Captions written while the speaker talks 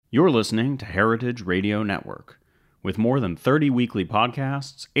You're listening to Heritage Radio Network. With more than 30 weekly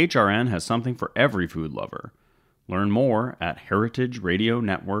podcasts, HRN has something for every food lover. Learn more at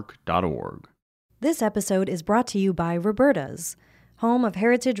heritageradionetwork.org. This episode is brought to you by Roberta's, home of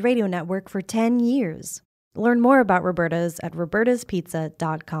Heritage Radio Network for 10 years. Learn more about Roberta's at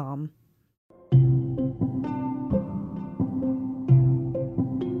robertaspizza.com.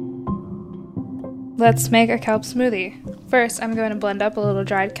 Let's make a kelp smoothie. First, I'm going to blend up a little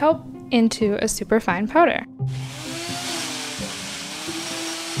dried kelp into a super fine powder.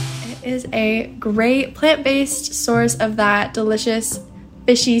 It is a great plant-based source of that delicious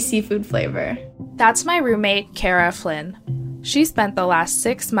fishy seafood flavor. That's my roommate, Kara Flynn. She spent the last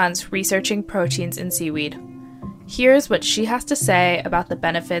 6 months researching proteins in seaweed. Here's what she has to say about the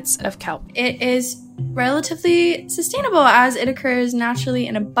benefits of kelp. It is relatively sustainable as it occurs naturally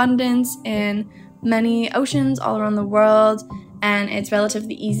in abundance in many oceans all around the world, and it's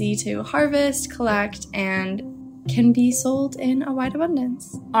relatively easy to harvest, collect, and can be sold in a wide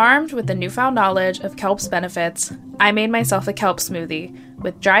abundance. Armed with the newfound knowledge of kelp's benefits, I made myself a kelp smoothie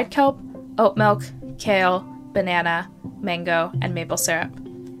with dried kelp, oat milk, kale, banana, mango, and maple syrup.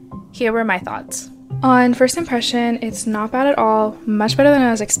 Here were my thoughts. On first impression, it's not bad at all, much better than I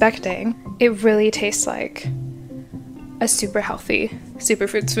was expecting. It really tastes like a super healthy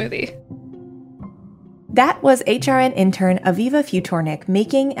superfood smoothie. That was HRN intern Aviva Futornik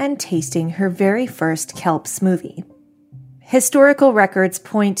making and tasting her very first kelp smoothie. Historical records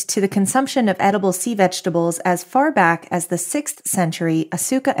point to the consumption of edible sea vegetables as far back as the 6th century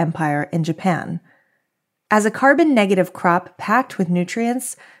Asuka Empire in Japan. As a carbon-negative crop packed with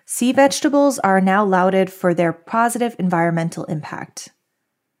nutrients, sea vegetables are now lauded for their positive environmental impact.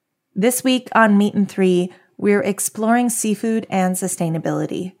 This week on Meat and Three, we're exploring seafood and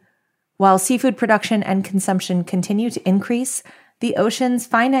sustainability. While seafood production and consumption continue to increase, the ocean's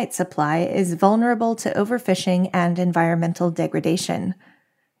finite supply is vulnerable to overfishing and environmental degradation.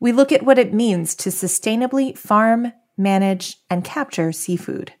 We look at what it means to sustainably farm, manage, and capture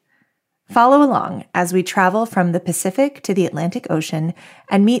seafood. Follow along as we travel from the Pacific to the Atlantic Ocean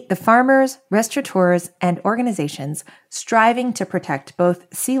and meet the farmers, restaurateurs, and organizations striving to protect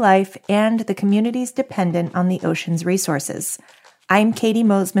both sea life and the communities dependent on the ocean's resources. I'm Katie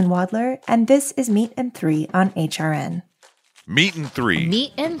Mosman-Wadler, and this is Meat and Three on HRN. Meat and Three.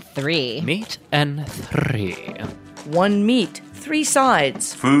 Meat and Three. Meat and Three. One meat, three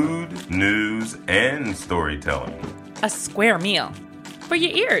sides. Food, news, and storytelling. A square meal for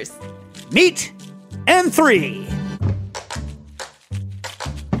your ears. Meat and Three.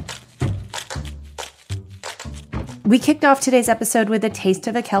 We kicked off today's episode with a taste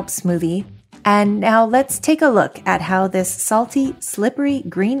of a kelp smoothie. And now let's take a look at how this salty, slippery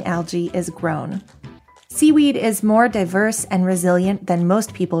green algae is grown. Seaweed is more diverse and resilient than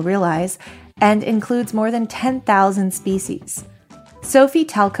most people realize and includes more than 10,000 species. Sophie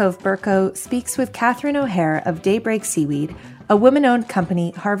Talcove-Burko speaks with Catherine O'Hare of Daybreak Seaweed, a woman-owned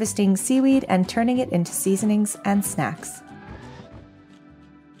company harvesting seaweed and turning it into seasonings and snacks.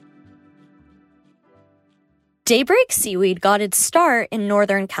 Daybreak Seaweed got its start in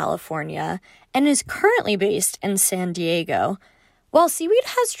Northern California and is currently based in San Diego. While seaweed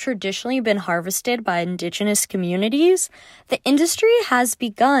has traditionally been harvested by indigenous communities, the industry has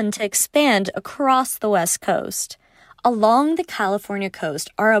begun to expand across the West Coast. Along the California coast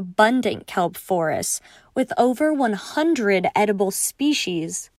are abundant kelp forests with over 100 edible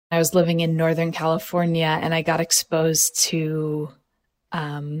species. I was living in Northern California and I got exposed to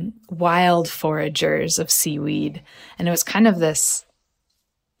wild foragers of seaweed. And it was kind of this,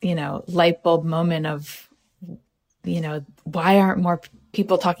 light bulb moment of, why aren't more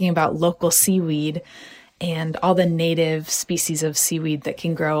people talking about local seaweed and all the native species of seaweed that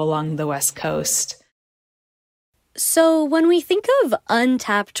can grow along the West Coast? So when we think of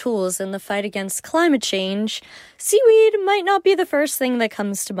untapped tools in the fight against climate change, seaweed might not be the first thing that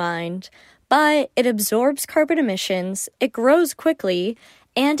comes to mind. But it absorbs carbon emissions, it grows quickly,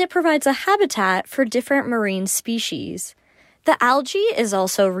 and it provides a habitat for different marine species. The algae is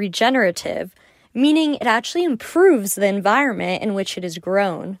also regenerative, meaning it actually improves the environment in which it is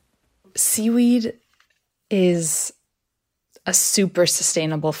grown. Seaweed is a super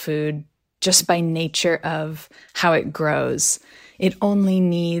sustainable food just by nature of how it grows. It only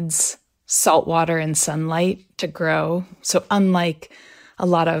needs salt water and sunlight to grow. So unlike a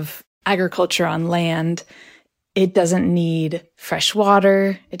lot of agriculture on land, it doesn't need fresh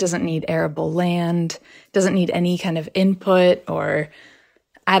water, it doesn't need arable land, it doesn't need any kind of input or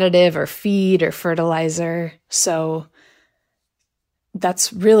additive or feed or fertilizer. So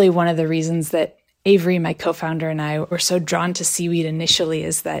that's really one of the reasons that Avery, my co-founder, and I were so drawn to seaweed initially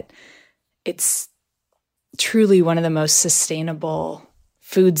is that it's truly one of the most sustainable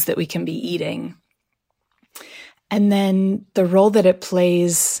foods that we can be eating. And then the role that it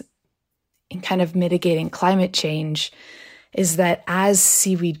plays in kind of mitigating climate change is that as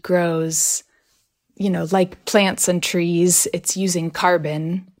seaweed grows, like plants and trees, it's using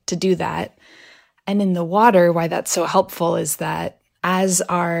carbon to do that. And in the water, why that's so helpful is that as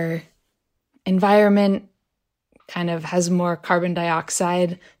our environment kind of has more carbon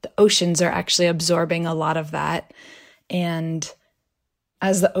dioxide, the oceans are actually absorbing a lot of that. And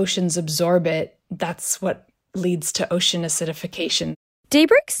as the oceans absorb it, that's what leads to ocean acidification.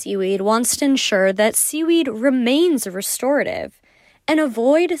 Daybreak Seaweed wants to ensure that seaweed remains restorative and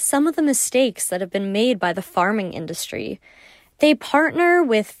avoid some of the mistakes that have been made by the farming industry. They partner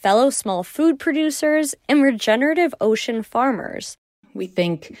with fellow small food producers and regenerative ocean farmers. We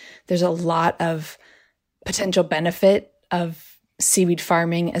think there's a lot of potential benefit of seaweed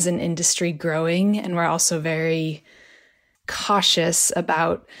farming as an industry growing, and we're also very cautious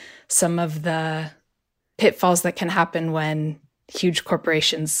about some of the pitfalls that can happen when huge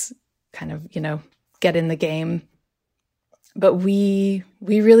corporations kind of, get in the game. But we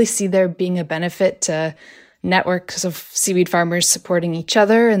really see there being a benefit to networks of seaweed farmers supporting each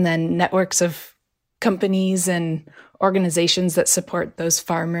other, and then networks of companies and organizations that support those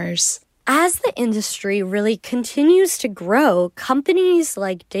farmers. As the industry really continues to grow, companies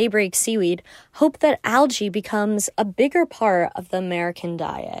like Daybreak Seaweed hope that algae becomes a bigger part of the American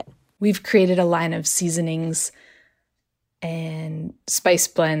diet. We've created a line of seasonings and spice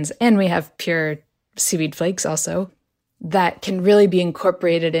blends, and we have pure seaweed flakes also, that can really be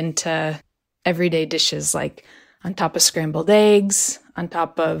incorporated into everyday dishes, like on top of scrambled eggs, on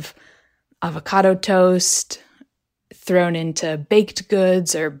top of avocado toast, thrown into baked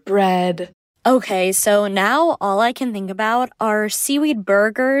goods or bread. Okay, so now all I can think about are seaweed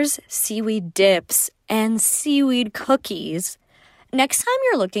burgers, seaweed dips, and seaweed cookies. Next time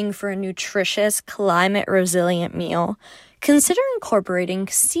you're looking for a nutritious, climate-resilient meal, consider incorporating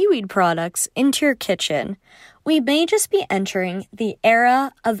seaweed products into your kitchen. We may just be entering the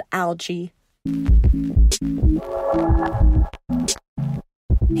era of algae.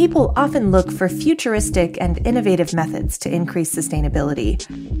 People often look for futuristic and innovative methods to increase sustainability.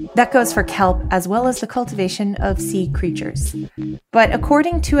 That goes for kelp as well as the cultivation of sea creatures. But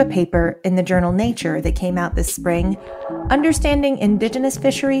according to a paper in the journal Nature that came out this spring, understanding indigenous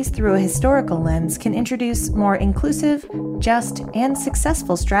fisheries through a historical lens can introduce more inclusive, just, and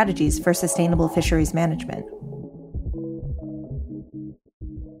successful strategies for sustainable fisheries management.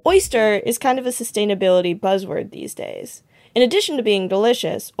 Oyster is kind of a sustainability buzzword these days. In addition to being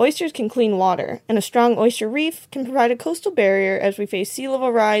delicious, oysters can clean water, and a strong oyster reef can provide a coastal barrier as we face sea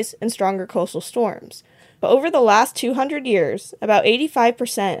level rise and stronger coastal storms. But over the last 200 years, about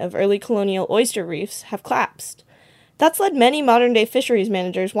 85% of early colonial oyster reefs have collapsed. That's led many modern-day fisheries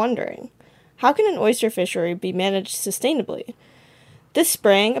managers wondering, how can an oyster fishery be managed sustainably? This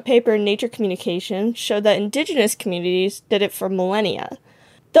spring, a paper in Nature Communications showed that indigenous communities did it for millennia.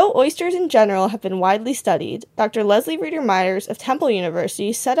 Though oysters in general have been widely studied, Dr. Leslie Reeder Myers of Temple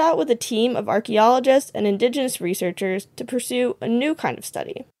University set out with a team of archaeologists and indigenous researchers to pursue a new kind of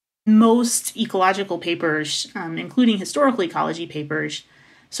study. Most ecological papers, including historical ecology papers,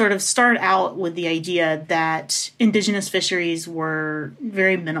 sort of start out with the idea that indigenous fisheries were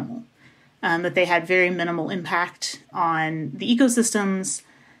very minimal, that they had very minimal impact on the ecosystems,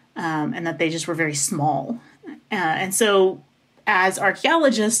 and that they just were very small. And so as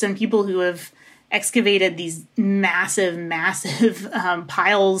archaeologists and people who have excavated these massive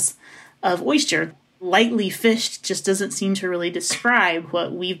piles of oyster, lightly fished just doesn't seem to really describe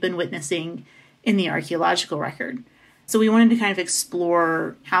what we've been witnessing in the archaeological record. So we wanted to kind of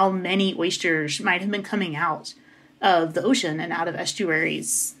explore how many oysters might have been coming out of the ocean and out of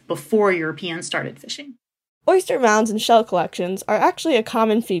estuaries before Europeans started fishing. Oyster mounds and shell collections are actually a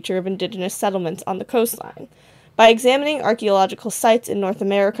common feature of indigenous settlements on the coastline. By examining archaeological sites in North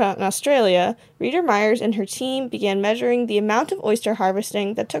America and Australia, Reeder Myers and her team began measuring the amount of oyster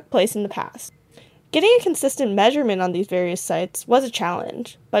harvesting that took place in the past. Getting a consistent measurement on these various sites was a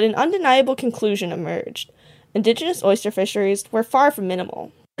challenge, but an undeniable conclusion emerged. Indigenous oyster fisheries were far from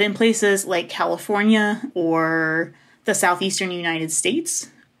minimal. In places like California or the southeastern United States,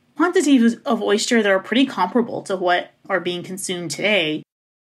 quantities of oyster that are pretty comparable to what are being consumed today.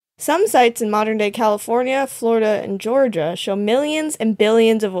 Some sites in modern-day California, Florida, and Georgia show millions and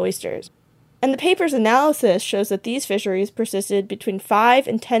billions of oysters. And the paper's analysis shows that these fisheries persisted between 5,000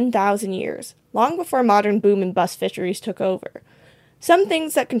 and 10,000 years, long before modern boom and bust fisheries took over. Some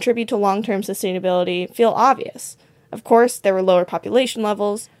things that contribute to long-term sustainability feel obvious. Of course, there were lower population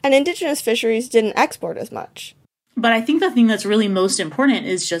levels, and indigenous fisheries didn't export as much. But I think the thing that's really most important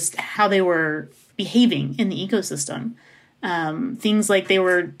is just how they were behaving in the ecosystem. Things like they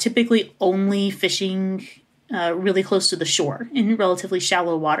were typically only fishing really close to the shore in relatively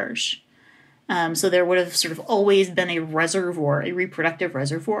shallow waters. So there would have sort of always been a reservoir, a reproductive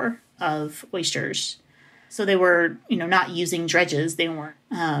reservoir of oysters. So they were, not using dredges. They weren't,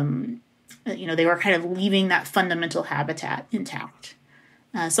 they were kind of leaving that fundamental habitat intact.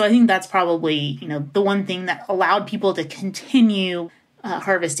 So I think that's probably, the one thing that allowed people to continue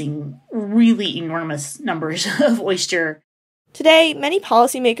harvesting really enormous numbers of oyster. Today, many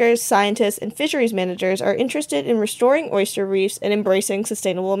policymakers, scientists, and fisheries managers are interested in restoring oyster reefs and embracing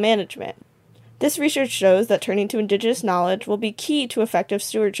sustainable management. This research shows that turning to indigenous knowledge will be key to effective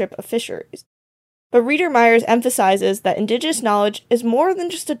stewardship of fisheries. But Reader Myers emphasizes that indigenous knowledge is more than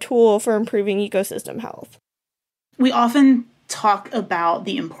just a tool for improving ecosystem health. We often talk about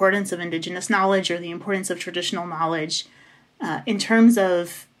the importance of indigenous knowledge or the importance of traditional knowledge in terms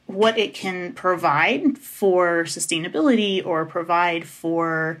of what it can provide for sustainability or provide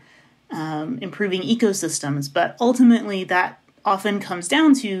for improving ecosystems. But ultimately, that often comes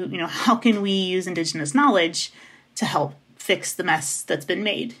down to, how can we use indigenous knowledge to help fix the mess that's been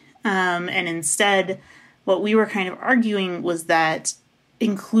made? And instead, what we were kind of arguing was that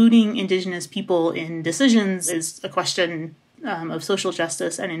including indigenous people in decisions is a question of social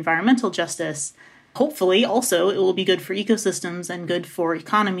justice and environmental justice. Hopefully, also, it will be good for ecosystems and good for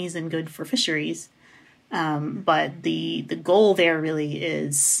economies and good for fisheries. But the goal there really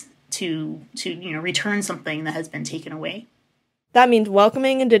is to return something that has been taken away. That means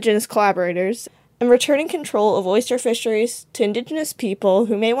welcoming indigenous collaborators and returning control of oyster fisheries to indigenous people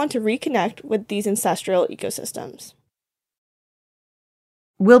who may want to reconnect with these ancestral ecosystems.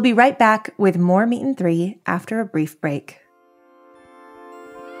 We'll be right back with more Meat and Three after a brief break.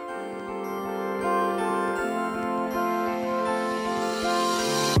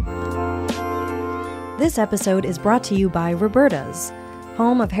 This episode is brought to you by Roberta's,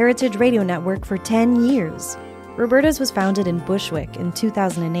 home of Heritage Radio Network for 10 years. Roberta's was founded in Bushwick in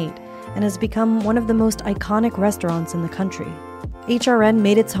 2008 and has become one of the most iconic restaurants in the country. HRN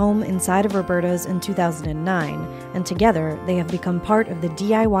made its home inside of Roberta's in 2009, and together they have become part of the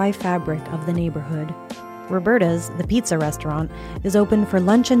DIY fabric of the neighborhood. Roberta's, the pizza restaurant, is open for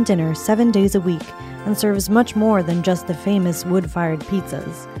lunch and dinner 7 days a week and serves much more than just the famous wood-fired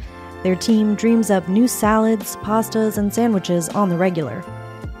pizzas. Their team dreams up new salads, pastas, and sandwiches on the regular.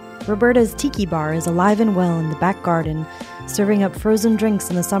 Roberta's Tiki Bar is alive and well in the back garden, serving up frozen drinks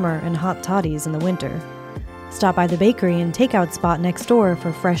in the summer and hot toddies in the winter. Stop by the bakery and takeout spot next door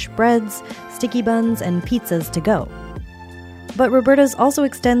for fresh breads, sticky buns, and pizzas to go. But Roberta's also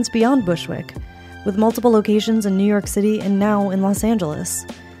extends beyond Bushwick, with multiple locations in New York City and now in Los Angeles.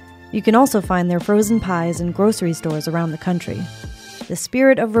 You can also find their frozen pies in grocery stores around the country. The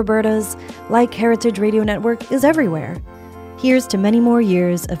spirit of Roberta's, like Heritage Radio Network, is everywhere. Here's to many more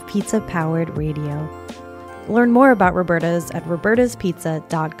years of pizza-powered radio. Learn more about Roberta's at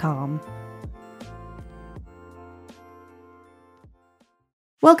robertaspizza.com.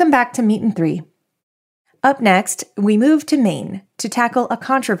 Welcome back to Meat and Three. Up next, we move to Maine to tackle a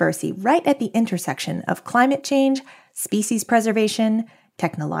controversy right at the intersection of climate change, species preservation,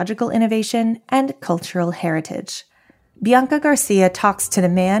 technological innovation, and cultural heritage. Bianca Garcia talks to the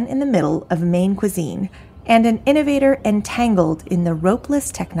man in the middle of Maine cuisine and an innovator entangled in the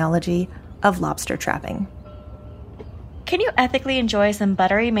ropeless technology of lobster trapping. Can you ethically enjoy some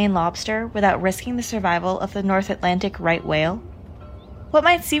buttery Maine lobster without risking the survival of the North Atlantic right whale? What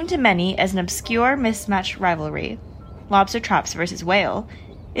might seem to many as an obscure mismatched rivalry, lobster traps versus whale,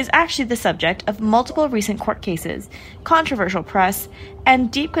 is actually the subject of multiple recent court cases, controversial press,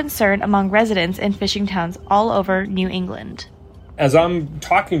 and deep concern among residents in fishing towns all over New England. As I'm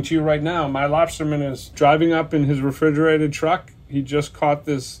talking to you right now, my lobsterman is driving up in his refrigerated truck. He just caught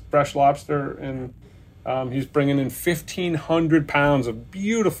this fresh lobster, and he's bringing in 1,500 pounds of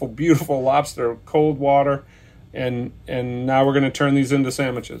beautiful, beautiful lobster, cold water, and now we're going to turn these into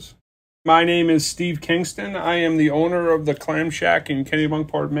sandwiches. My name is Steve Kingston. I am the owner of the Clam Shack in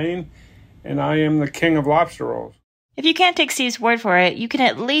Kennebunkport, Maine, and I am the king of lobster rolls. If you can't take Steve's word for it, you can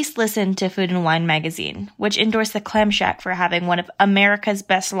at least listen to Food and Wine magazine, which endorsed the Clam Shack for having one of America's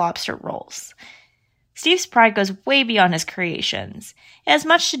best lobster rolls. Steve's pride goes way beyond his creations. It has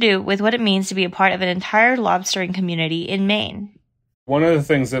much to do with what it means to be a part of an entire lobstering community in Maine. One of the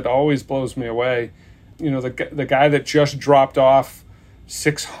things that always blows me away, the guy that just dropped off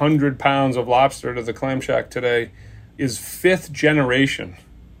 600 pounds of lobster to the Clam Shack today, is fifth generation,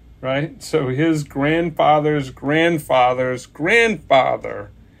 right? So his grandfather's grandfather's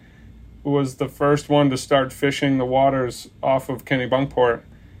grandfather was the first one to start fishing the waters off of Kennebunkport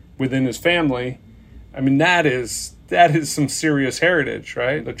within his family. I mean, that is some serious heritage,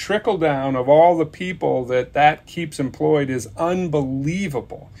 right? The trickle down of all the people that keeps employed is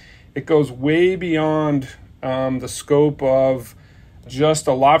unbelievable. It goes way beyond the scope of just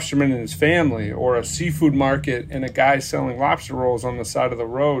a lobsterman and his family, or a seafood market and a guy selling lobster rolls on the side of the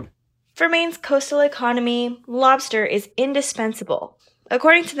road. For Maine's coastal economy, lobster is indispensable.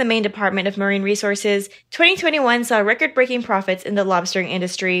 According to the Maine Department of Marine Resources, 2021 saw record-breaking profits in the lobstering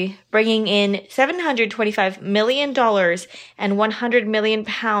industry, bringing in $725 million and 100 million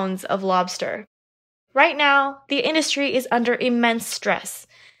pounds of lobster. Right now, the industry is under immense stress.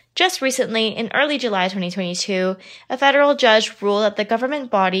 Just recently, in early July 2022, a federal judge ruled that the government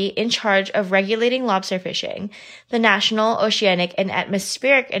body in charge of regulating lobster fishing, the National Oceanic and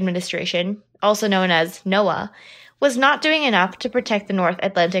Atmospheric Administration, also known as NOAA, was not doing enough to protect the North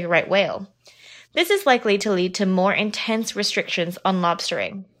Atlantic right whale. This is likely to lead to more intense restrictions on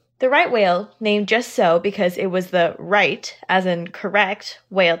lobstering. The right whale, named just so because it was the right, as in correct,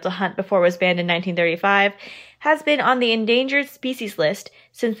 whale to hunt before it was banned in 1935, has been on the endangered species list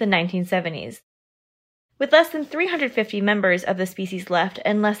since the 1970s. With less than 350 members of the species left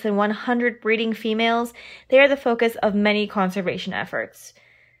and less than 100 breeding females, they are the focus of many conservation efforts.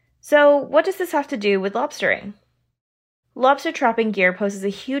 So, what does this have to do with lobstering? Lobster trapping gear poses a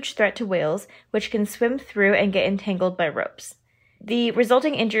huge threat to whales, which can swim through and get entangled by ropes. The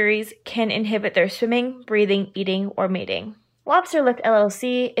resulting injuries can inhibit their swimming, breathing, eating, or mating. Lobster Lift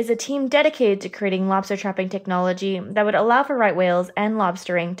LLC is a team dedicated to creating lobster trapping technology that would allow for right whales and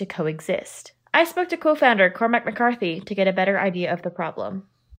lobstering to coexist. I spoke to co-founder Cormac McCarthy to get a better idea of the problem.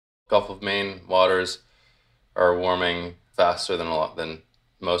 Gulf of Maine waters are warming faster than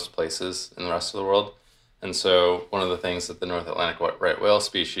most places in the rest of the world. And so one of the things that the North Atlantic right whale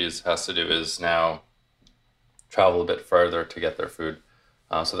species has to do is now travel a bit further to get their food.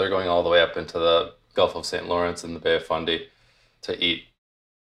 So they're going all the way up into the Gulf of St. Lawrence and the Bay of Fundy to eat.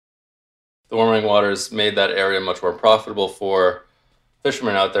 The warming waters made that area much more profitable for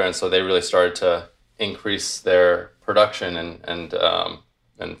fishermen out there, and so they really started to increase their production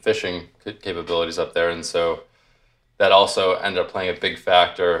and fishing capabilities up there. And so that also ended up playing a big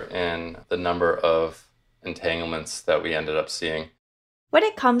factor in the number of entanglements that we ended up seeing. When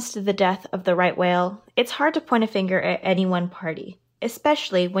it comes to the death of the right whale, it's hard to point a finger at any one party,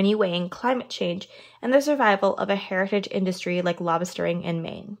 especially when you weigh in climate change and the survival of a heritage industry like lobstering in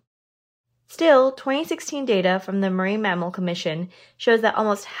Maine. Still, 2016 data from the Marine Mammal Commission shows that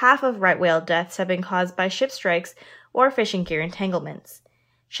almost half of right whale deaths have been caused by ship strikes or fishing gear entanglements.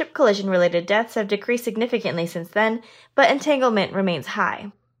 Ship collision-related deaths have decreased significantly since then, but entanglement remains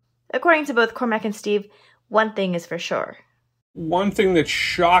high. According to both Cormac and Steve, one thing is for sure. One thing that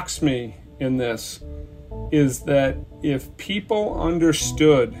shocks me in this is that if people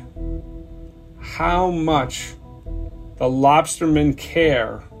understood how much the lobstermen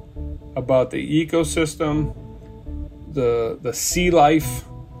care about the ecosystem, the sea life,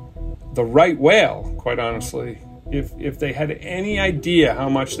 the right whale, quite honestly, if they had any idea how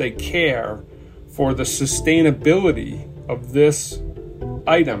much they care for the sustainability of this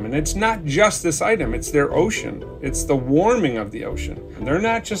item, and it's not just this item, it's their ocean, it's the warming of the ocean. And they're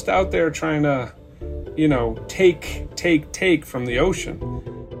not just out there trying to, take from the ocean.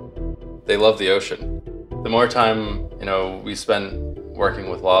 They love the ocean. The more time, we spend working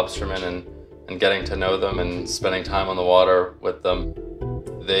with lobstermen and getting to know them and spending time on the water with them,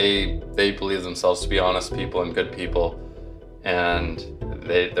 they believe themselves to be honest people and good people, and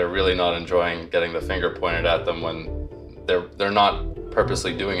they're really not enjoying getting the finger pointed at them when they're not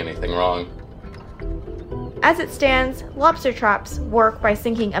purposely doing anything wrong. As it stands, lobster traps work by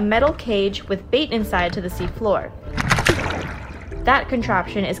sinking a metal cage with bait inside to the sea floor. That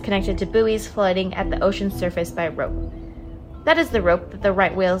contraption is connected to buoys floating at the ocean surface by rope. That is the rope that the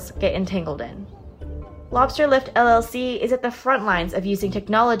right whales get entangled in. Lobster Lift LLC is at the front lines of using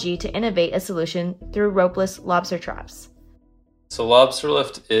technology to innovate a solution through ropeless lobster traps. So Lobster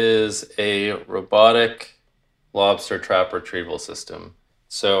Lift is a robotic lobster trap retrieval system.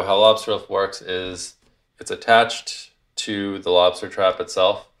 So how Lobster Lift works is it's attached to the lobster trap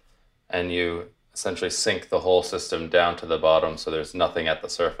itself, and you essentially sink the whole system down to the bottom so there's nothing at the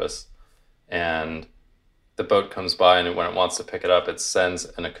surface. And the boat comes by, and when it wants to pick it up, it sends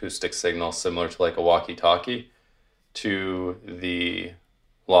an acoustic signal similar to like a walkie-talkie to the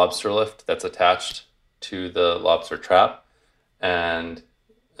lobster lift that's attached to the lobster trap. And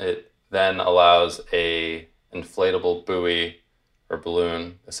it then allows a inflatable buoy or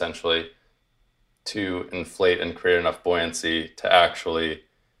balloon, essentially, to inflate and create enough buoyancy to actually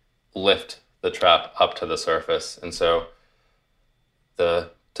lift the trap up to the surface. And so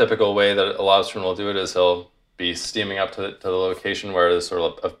the typical way that a lobsterman will do it is he'll be steaming up to the location where there's sort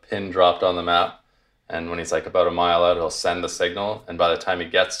of a pin dropped on the map. And when he's like about a mile out, he'll send the signal. And by the time he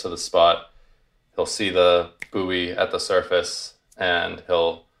gets to the spot, he'll see the buoy at the surface and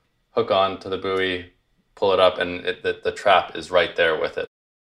he'll hook on to the buoy, pull it up, and the trap is right there with it.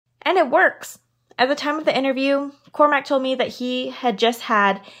 And it works. At the time of the interview, Cormac told me that he had just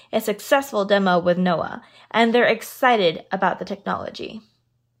had a successful demo with NOAA, and they're excited about the technology.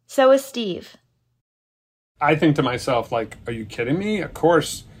 So is Steve. I think to myself, like, are you kidding me? Of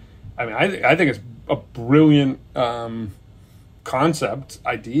course. I mean, I think it's a brilliant concept,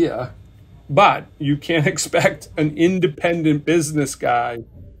 idea, but you can't expect an independent business guy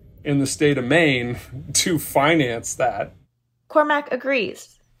in the state of Maine to finance that. Cormac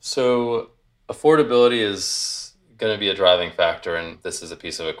agrees. So affordability is going to be a driving factor, and this is a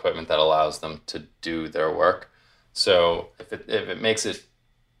piece of equipment that allows them to do their work. So if it makes it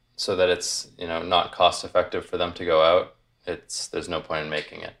so that it's, you know, not cost effective for them to go out, there's no point in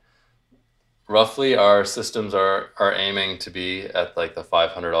making it. Roughly, our systems are aiming to be at like the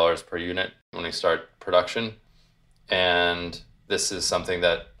 $500 per unit when we start production, and this is something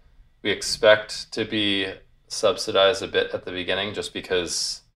that we expect to be subsidized a bit at the beginning, just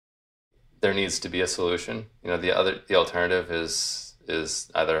because there needs to be a solution. You know, the alternative is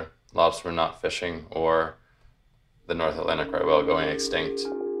either lobstermen not fishing or the North Atlantic right whale going extinct.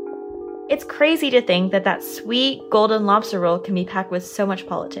 It's crazy to think that sweet golden lobster roll can be packed with so much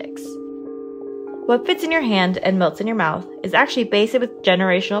politics. What fits in your hand and melts in your mouth is actually based with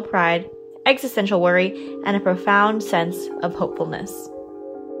generational pride, existential worry, and a profound sense of hopefulness.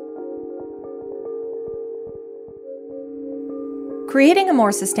 Creating a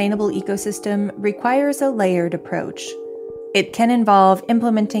more sustainable ecosystem requires a layered approach. It can involve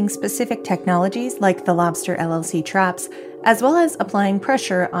implementing specific technologies like the Lobster LLC traps, as well as applying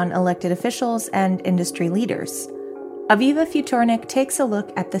pressure on elected officials and industry leaders. Aviva Futornik takes a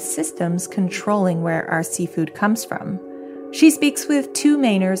look at the systems controlling where our seafood comes from. She speaks with two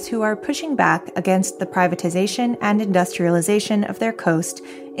Mainers who are pushing back against the privatization and industrialization of their coast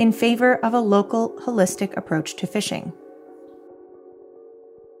in favor of a local, holistic approach to fishing.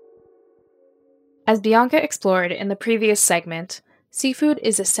 As Bianca explored in the previous segment, seafood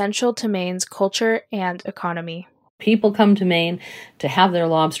is essential to Maine's culture and economy. People come to Maine to have their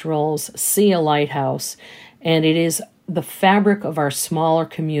lobster rolls, see a lighthouse, and it is the fabric of our smaller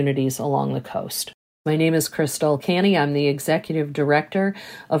communities along the coast. My name is Crystal Canny. I'm the Executive Director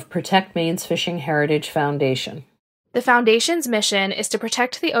of Protect Maine's Fishing Heritage Foundation. The Foundation's mission is to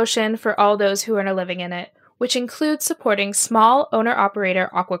protect the ocean for all those who are living in it, which includes supporting small owner-operator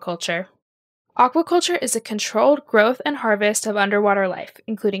aquaculture. Aquaculture is a controlled growth and harvest of underwater life,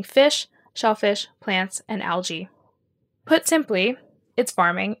 including fish, shellfish, plants, and algae. Put simply, it's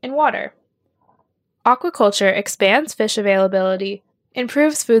farming in water. Aquaculture expands fish availability,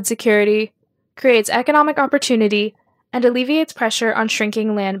 improves food security, creates economic opportunity, and alleviates pressure on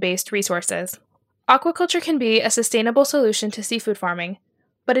shrinking land-based resources. Aquaculture can be a sustainable solution to seafood farming,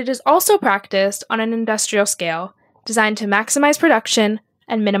 but it is also practiced on an industrial scale, designed to maximize production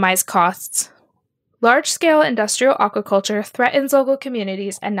and minimize costs. Large-scale industrial aquaculture threatens local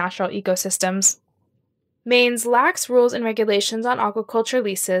communities and natural ecosystems. Maine's lax rules and regulations on aquaculture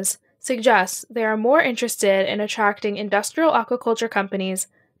leases suggests they are more interested in attracting industrial aquaculture companies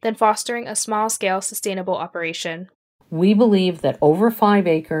than fostering a small-scale sustainable operation. We believe that over 5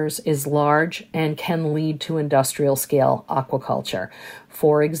 acres is large and can lead to industrial-scale aquaculture.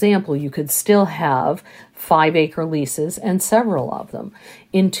 For example, you could still have 5-acre leases and several of them.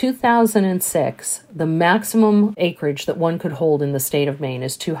 In 2006, the maximum acreage that one could hold in the state of Maine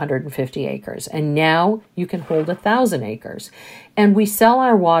is 250 acres, and now you can hold 1,000 acres. And we sell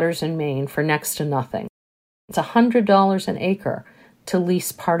our waters in Maine for next to nothing. It's $100 an acre to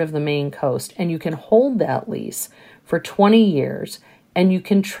lease part of the Maine coast, and you can hold that lease for 20 years, and you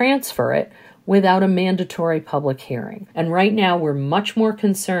can transfer it without a mandatory public hearing. And right now, we're much more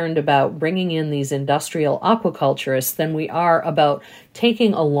concerned about bringing in these industrial aquaculturists than we are about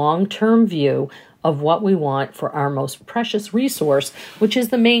taking a long-term view of what we want for our most precious resource, which is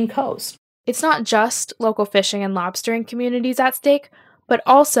the Maine coast. It's not just local fishing and lobstering communities at stake, but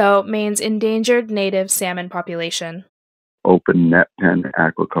also Maine's endangered native salmon population. Open net pen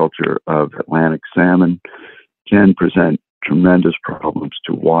aquaculture of Atlantic salmon can present tremendous problems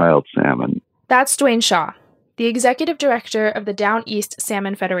to wild salmon. That's Dwayne Shaw, the executive director of the Down East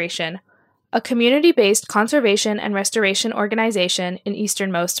Salmon Federation, a community-based conservation and restoration organization in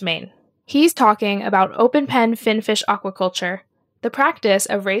easternmost Maine. He's talking about open-pen finfish aquaculture, the practice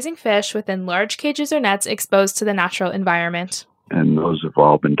of raising fish within large cages or nets exposed to the natural environment. And those have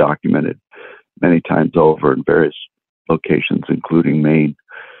all been documented many times over in various locations, including Maine,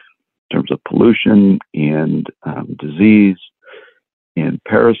 in terms of pollution and disease and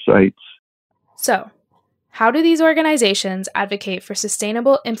parasites. So, how do these organizations advocate for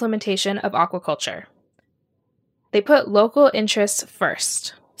sustainable implementation of aquaculture? They put local interests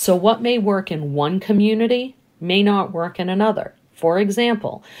first. So what may work in one community may not work in another. For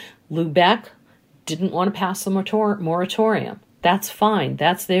example, Lubec didn't want to pass the moratorium. That's fine.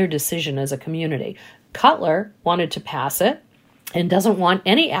 That's their decision as a community. Cutler wanted to pass it and doesn't want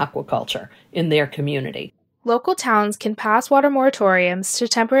any aquaculture in their community. Local towns can pass water moratoriums to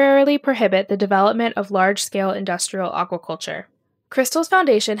temporarily prohibit the development of large-scale industrial aquaculture. Crystal's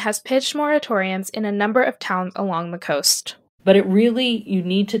Foundation has pitched moratoriums in a number of towns along the coast. But you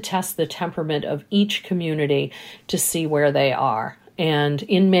need to test the temperament of each community to see where they are. And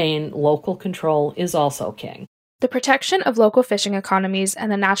in Maine, local control is also king. The protection of local fishing economies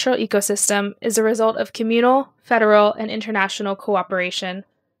and the natural ecosystem is a result of communal, federal, and international cooperation.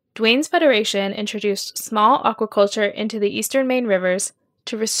 Duane's Federation introduced small aquaculture into the eastern Maine rivers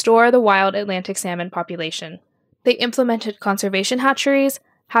to restore the wild Atlantic salmon population. They implemented conservation hatcheries,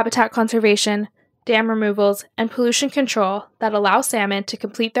 habitat conservation, dam removals, and pollution control that allow salmon to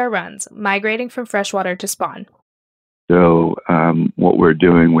complete their runs, migrating from freshwater to spawn. So what we're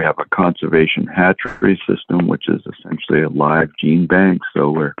doing, we have a conservation hatchery system, which is essentially a live gene bank. So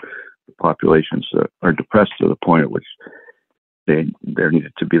where the populations are depressed to the point at which there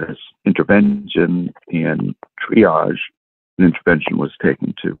needed to be this intervention and triage. An intervention was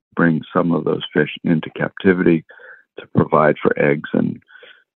taken to bring some of those fish into captivity to provide for eggs and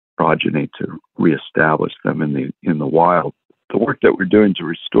progeny to reestablish them in the wild. The work that we're doing to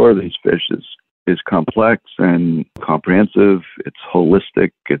restore these fish is complex and comprehensive. It's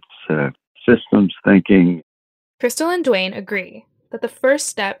holistic. It's systems thinking. Crystal and Duane agree that the first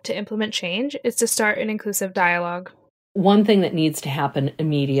step to implement change is to start an inclusive dialogue. One thing that needs to happen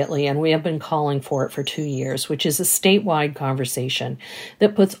immediately, and we have been calling for it for 2 years, which is a statewide conversation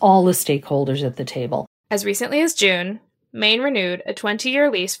that puts all the stakeholders at the table. As recently as June, Maine renewed a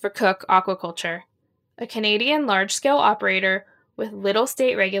 20-year lease for Cook Aquaculture, a Canadian large-scale operator with little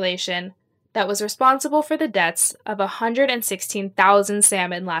state regulation that was responsible for the deaths of 116,000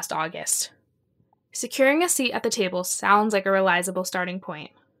 salmon last August. Securing a seat at the table sounds like a realizable starting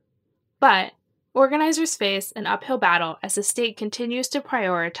point. But organizers face an uphill battle as the state continues to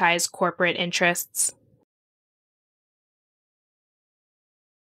prioritize corporate interests.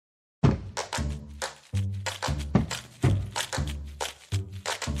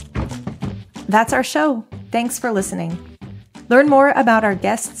 That's our show. Thanks for listening. Learn more about our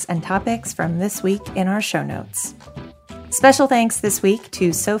guests and topics from this week in our show notes. Special thanks this week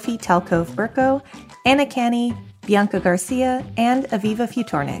to Sophie Telkov-Burko, Anna Canny, Bianca Garcia, and Aviva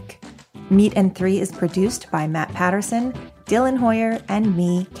Futornik. Meat and Three is produced by Matt Patterson, Dylan Hoyer, and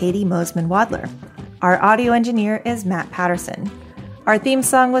me, Katie Mosman-Wadler. Our audio engineer is Matt Patterson. Our theme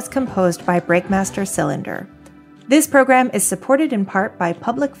song was composed by Breakmaster Cylinder. This program is supported in part by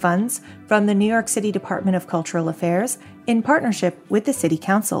public funds from the New York City Department of Cultural Affairs in partnership with the City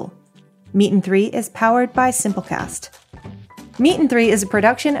Council. Meat and Three is powered by Simplecast. Meat and Three is a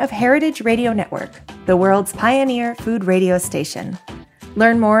production of Heritage Radio Network, the world's pioneer food radio station.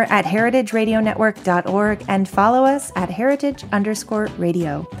 Learn more at heritageradionetwork.org and follow us at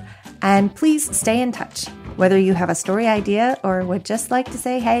heritage_radio. And please stay in touch. Whether you have a story idea or would just like to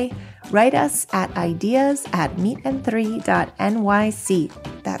say hey, write us at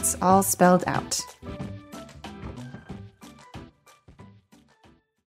ideas@meetand3.nyc. That's all spelled out.